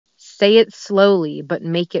Say it slowly, but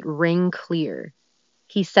make it ring clear.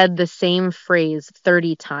 He said the same phrase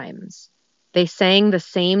 30 times. They sang the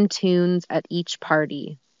same tunes at each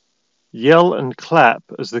party. Yell and clap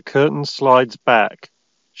as the curtain slides back.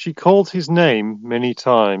 She called his name many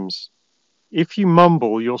times. If you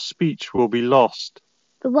mumble, your speech will be lost.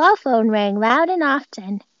 The wall phone rang loud and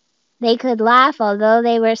often. They could laugh although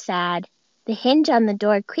they were sad. The hinge on the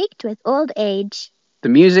door creaked with old age. The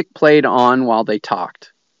music played on while they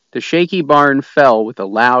talked. The shaky barn fell with a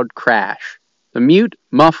loud crash. The mute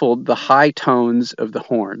muffled the high tones of the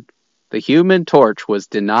horn. The Human Torch was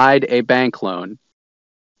denied a bank loan.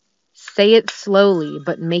 Say it slowly,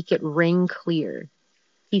 but make it ring clear.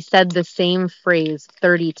 He said the same phrase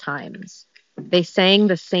 30 times. They sang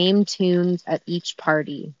the same tunes at each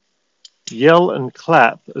party. Yell and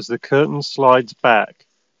clap as the curtain slides back.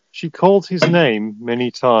 She called his name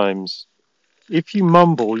many times. If you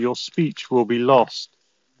mumble, your speech will be lost.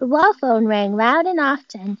 The wall phone rang loud and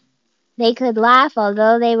often. They could laugh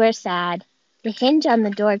although they were sad. The hinge on the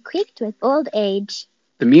door creaked with old age.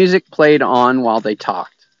 The music played on while they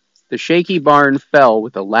talked. The shaky barn fell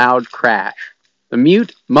with a loud crash. The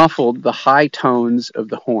mute muffled the high tones of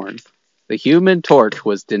the horn. The Human Torch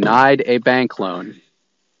was denied a bank loan.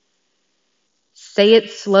 Say it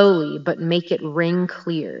slowly, but make it ring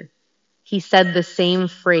clear. He said the same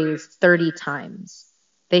phrase 30 times.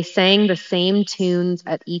 They sang the same tunes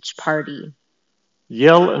at each party.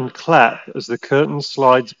 Yell and clap as the curtain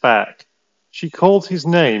slides back. She called his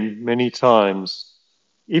name many times.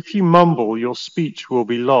 If you mumble, your speech will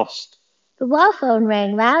be lost. The wall phone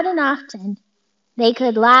rang loud and often. They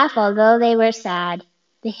could laugh although they were sad.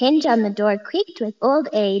 The hinge on the door creaked with old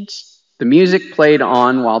age. The music played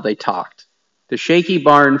on while they talked. The shaky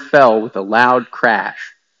barn fell with a loud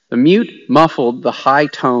crash. The mute muffled the high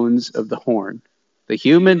tones of the horn. The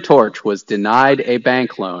Human Torch was denied a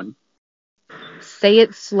bank loan. Say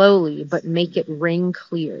it slowly, but make it ring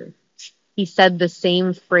clear. He said the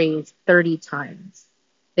same phrase 30 times.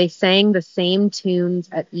 They sang the same tunes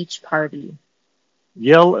at each party.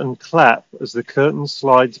 Yell and clap as the curtain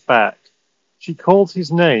slides back. She called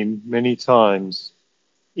his name many times.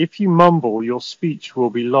 If you mumble, your speech will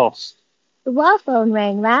be lost. The wall phone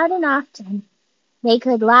rang loud and often. They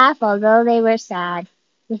could laugh although they were sad.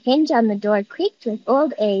 The hinge on the door creaked with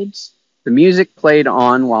old age. The music played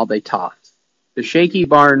on while they talked. The shaky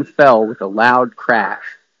barn fell with a loud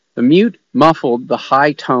crash. The mute muffled the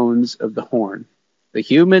high tones of the horn. The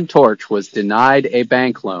Human Torch was denied a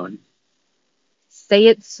bank loan. Say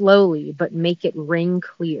it slowly, but make it ring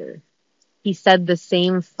clear. He said the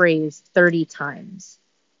same phrase 30 times.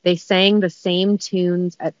 They sang the same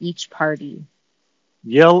tunes at each party.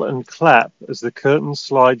 Yell and clap as the curtain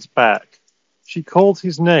slides back. She called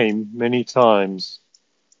his name many times.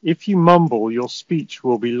 If you mumble, your speech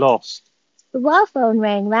will be lost. The wall phone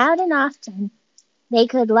rang loud and often. They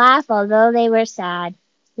could laugh although they were sad.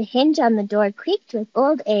 The hinge on the door creaked with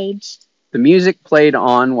old age. The music played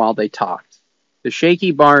on while they talked. The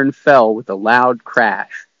shaky barn fell with a loud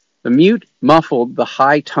crash. The mute muffled the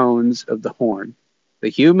high tones of the horn. The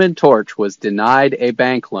Human Torch was denied a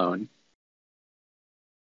bank loan.